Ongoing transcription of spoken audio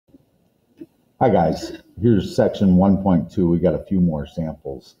Hi guys, here's section 1.2. We got a few more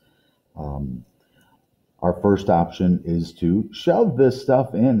samples. Um, our first option is to shove this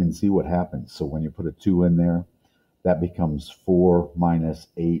stuff in and see what happens. So when you put a 2 in there, that becomes 4 minus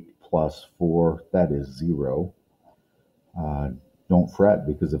 8 plus 4. That is 0. Don't fret,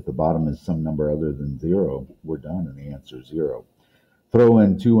 because if the bottom is some number other than 0, we're done and the answer is 0. Throw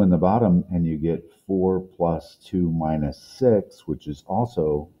in 2 in the bottom and you get 4 plus 2 minus 6, which is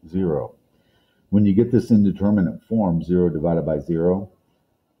also 0. When you get this indeterminate form, 0 divided by 0,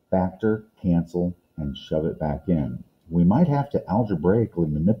 factor, cancel, and shove it back in. We might have to algebraically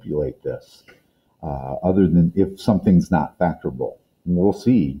manipulate this, other than if something's not factorable. We'll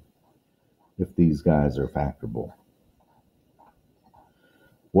see if these guys are factorable.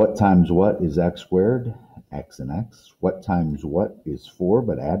 What times what is x squared? X and x. What times what is 4,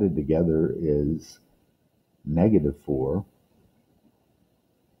 but added together is negative 4.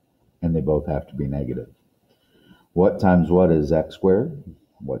 And they both have to be negative. What times what is x squared?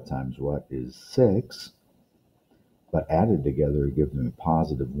 What times what is 6? But added together it gives me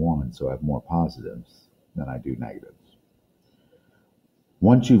positive 1, so I have more positives than I do negatives.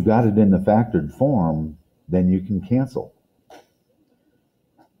 Once you've got it in the factored form, then you can cancel.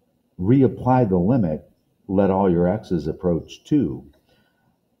 Reapply the limit, let all your x's approach 2.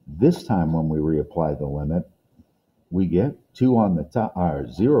 This time when we reapply the limit, we get 2 on the top, or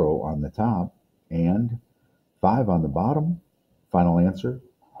 0 on the top, and 5 on the bottom. Final answer,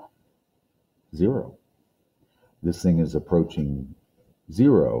 0. This thing is approaching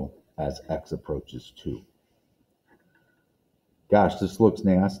 0 as x approaches 2. Gosh, this looks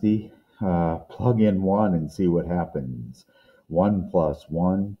nasty. Plug in 1 and see what happens. 1 plus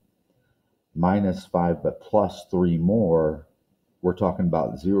 1 minus 5, but plus 3 more. We're talking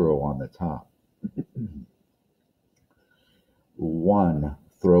about 0 on the top. 1,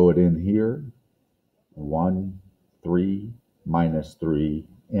 throw it in here. 1, 3, minus 3,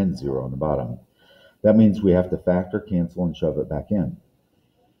 and 0 on the bottom. That means we have to factor, cancel, and shove it back in.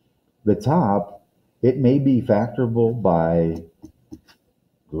 The top, it may be factorable by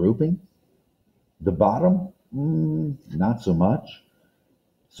grouping. The bottom, not so much.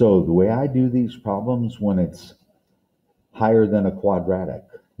 So the way I do these problems, when it's higher than a quadratic,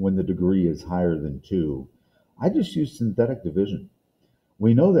 when the degree is higher than 2, I just use synthetic division.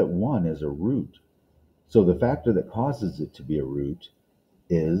 We know that 1 is a root. So the factor that causes it to be a root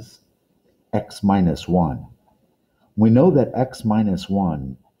is x minus 1. We know that x minus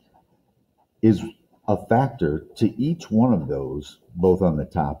 1 is a factor to each one of those, both on the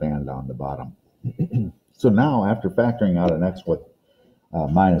top and on the bottom. So now, after factoring out an x with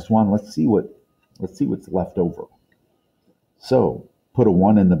minus 1, let's see what's left over. So put a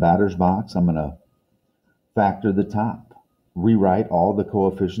 1 in the batter's box. I'm going to factor the top. Rewrite all the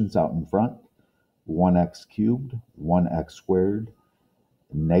coefficients out in front. 1x cubed, 1x squared,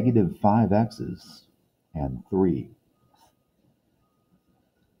 negative 5x's, and 3.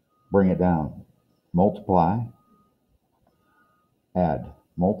 Bring it down. Multiply, add,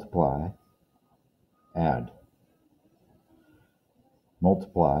 multiply, add,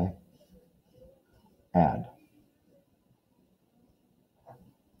 multiply, add.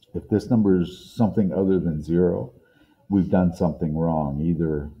 If this number is something other than 0, we've done something wrong,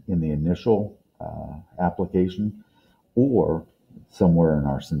 either in the initial application or somewhere in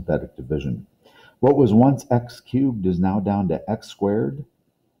our synthetic division. What was once x cubed is now down to x squared,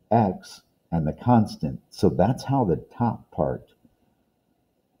 x, and the constant. So that's how the top part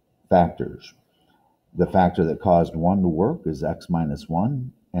factors. The factor that caused 1 to work is x minus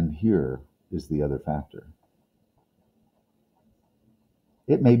 1, and here is the other factor.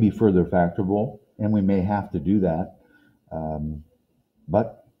 It may be further factorable, and we may have to do that,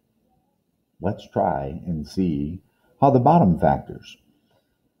 but let's try and see how the bottom factors.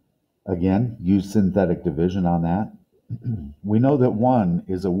 Again, use synthetic division on that. We know that 1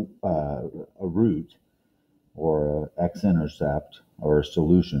 is a root, or an x-intercept, or a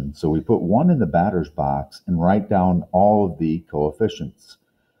solution. So we put 1 in the batter's box and write down all of the coefficients.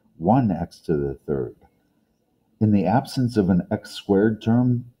 1x to the third. In the absence of an x squared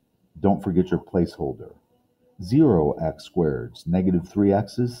term, don't forget your placeholder. 0x squareds, negative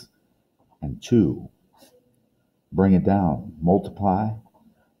 3x's, and 2. Bring it down. Multiply,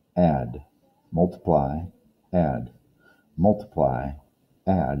 add, multiply, add, multiply,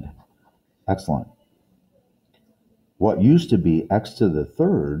 add. Excellent. What used to be x to the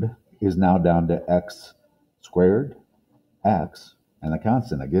third is now down to x squared, x, and the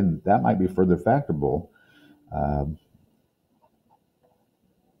constant. Again, that might be further factorable.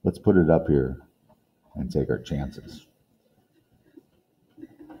 Let's put it up here and take our chances.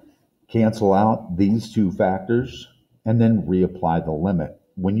 Cancel out these two factors and then reapply the limit.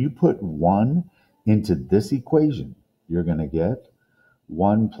 When you put 1 into this equation, you're going to get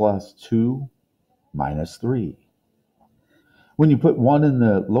 1 plus 2 minus 3. When you put 1 in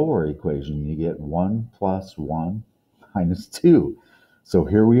the lower equation, you get 1 plus 1 minus 2. So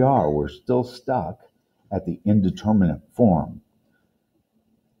here we are. We're still stuck at the indeterminate form.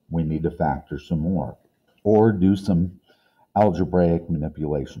 We need to factor some more or do some algebraic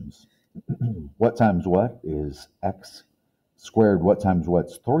manipulations. What times what is x squared? What times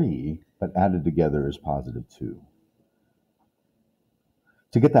what's 3, but added together is positive 2.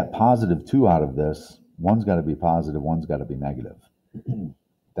 To get that positive 2 out of this, one's got to be positive, one's got to be negative.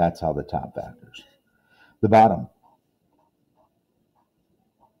 That's how the top factors. The bottom,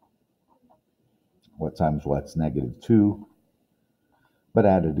 what times what's negative 2, but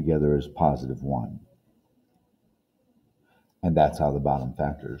added together is positive 1. And that's how the bottom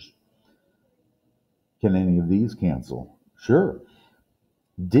factors. Can any of these cancel? Sure.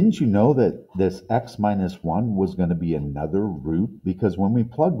 Didn't you know that this x minus 1 was going to be another root? Because when we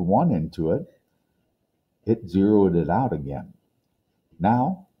plugged 1 into it, it zeroed it out again.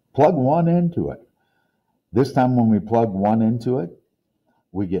 Now, plug 1 into it. This time when we plug 1 into it,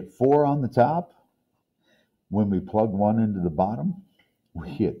 we get 4 on the top. When we plug 1 into the bottom, we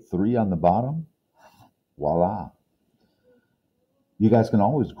get 3 on the bottom. Voila. You guys can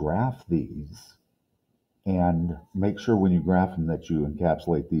always graph these and make sure when you graph them that you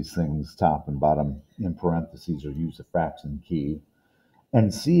encapsulate these things top and bottom in parentheses or use the fraction key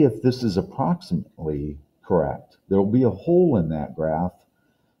and see if this is approximately correct. There will be a hole in that graph,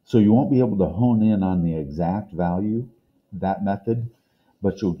 so you won't be able to hone in on the exact value, that method,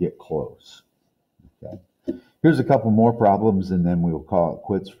 but you'll get close. Okay. Here's a couple more problems and then we'll call it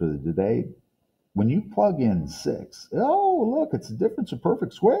quits for today. When you plug in 6, oh, look, it's a difference of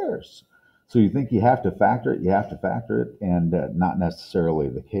perfect squares. So you think you have to factor it, and not necessarily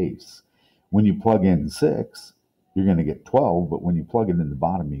the case. When you plug in 6, you're going to get 12, but when you plug it in the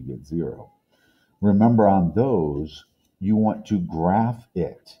bottom, you get 0. Remember, on those, you want to graph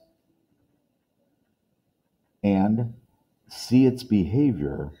it and see its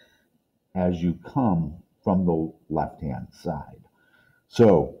behavior as you come from the left-hand side.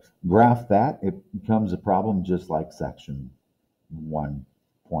 So graph that, it becomes a problem just like section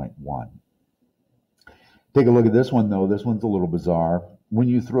 1.1. Take a look at this one though. This one's a little bizarre. When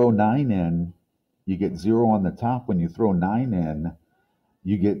you throw 9 in, you get 0 on the top. When you throw 9 in,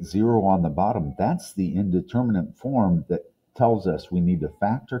 you get 0 on the bottom. That's the indeterminate form that tells us we need to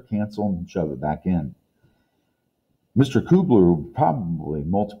factor, cancel, and shove it back in. Mr. Kubler would probably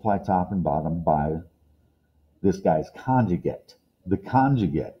multiply top and bottom by this guy's conjugate. The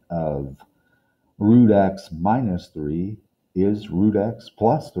conjugate of root x minus 3 is root x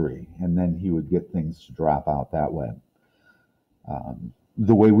plus 3, and then he would get things to drop out that way.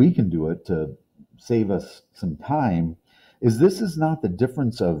 The way we can do it to save us some time is this is not the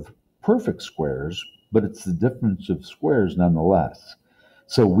difference of perfect squares, but it's the difference of squares nonetheless.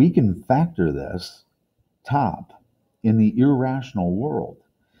 So we can factor this top in the irrational world.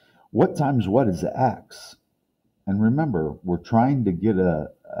 What times what is x? And remember, we're trying to get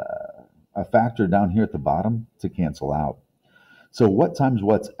a factor down here at the bottom to cancel out. So what times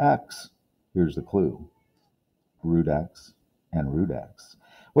what's x? Here's the clue. Root x and root x.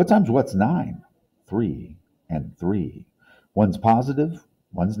 What times what's 9? 3 and 3. One's positive,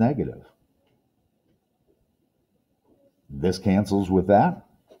 one's negative. This cancels with that.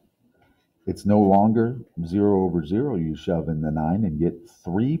 It's no longer 0 over 0. You shove in the 9 and get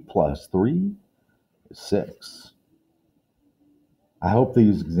 3 plus 3 is 6. I hope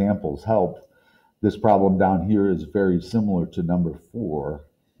these examples help. This problem down here is very similar to number 4.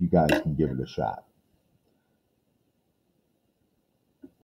 You guys can give it a shot.